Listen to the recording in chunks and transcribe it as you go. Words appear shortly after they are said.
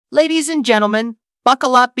Ladies and gentlemen,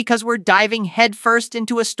 buckle up because we're diving headfirst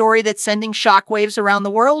into a story that's sending shockwaves around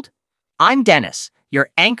the world. I'm Dennis, your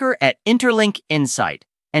anchor at Interlink Insight,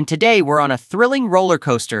 and today we're on a thrilling roller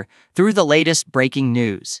coaster through the latest breaking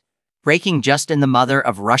news. Breaking just in, the mother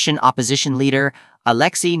of Russian opposition leader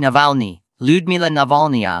Alexei Navalny, Lyudmila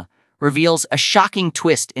Navalnaya, reveals a shocking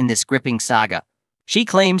twist in this gripping saga. She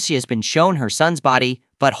claims she has been shown her son's body,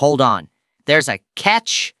 but hold on, there's a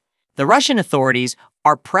catch. The Russian authorities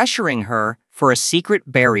are pressuring her for a secret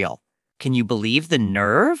burial. Can you believe the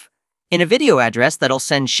nerve? In a video address that'll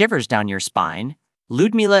send shivers down your spine,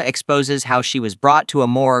 Lyudmila exposes how she was brought to a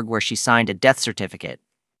morgue where she signed a death certificate.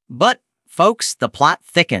 But, folks, the plot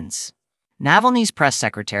thickens. Navalny's press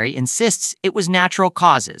secretary insists it was natural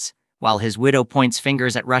causes, while his widow points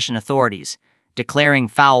fingers at Russian authorities, declaring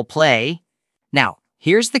foul play. Now,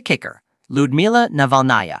 here's the kicker. Lyudmila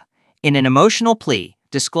Navalnaya, in an emotional plea,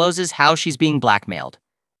 discloses how she's being blackmailed.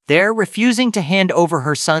 They're refusing to hand over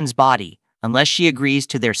her son's body unless she agrees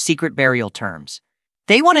to their secret burial terms.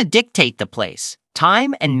 They want to dictate the place,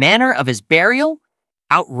 time, and manner of his burial?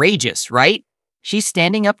 Outrageous, right? She's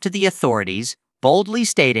standing up to the authorities, boldly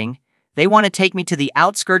stating, "They want to take me to the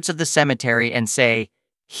outskirts of the cemetery and say,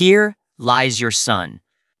 'Here lies your son.'"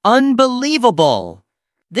 Unbelievable!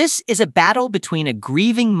 This is a battle between a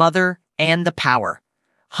grieving mother and the power.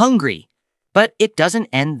 Hungry. But it doesn't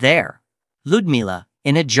end there. Lyudmila,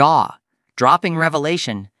 in a jaw-dropping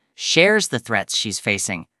revelation, shares the threats she's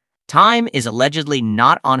facing. Time is allegedly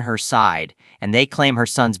not on her side, and they claim her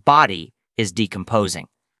son's body is decomposing.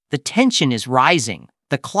 The tension is rising.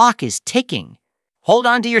 The clock is ticking. Hold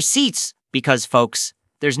on to your seats, because, folks,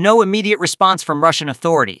 there's no immediate response from Russian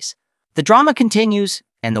authorities. The drama continues,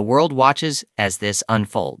 and the world watches as this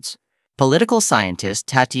unfolds. Political scientist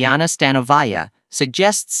Tatyana Stanovaya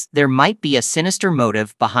suggests there might be a sinister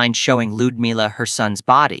motive behind showing Lyudmila her son's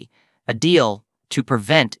body, a deal to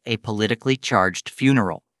prevent a politically charged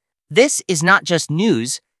funeral. This is not just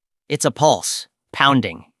news, it's a pulse,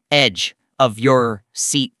 pounding, edge of your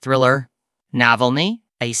seat thriller. Navalny,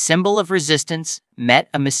 a symbol of resistance, met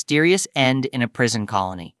a mysterious end in a prison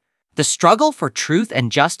colony. The struggle for truth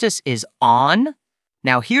and justice is on.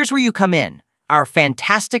 Now here's where you come in, our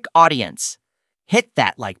fantastic audience. Hit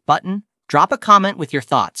that like button, drop a comment with your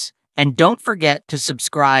thoughts, and don't forget to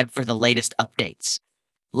subscribe for the latest updates.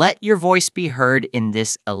 Let your voice be heard in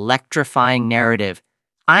this electrifying narrative.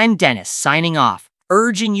 I'm Dennis, signing off,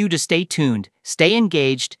 urging you to stay tuned, stay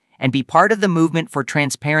engaged, and be part of the movement for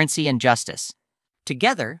transparency and justice.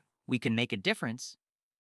 Together, we can make a difference.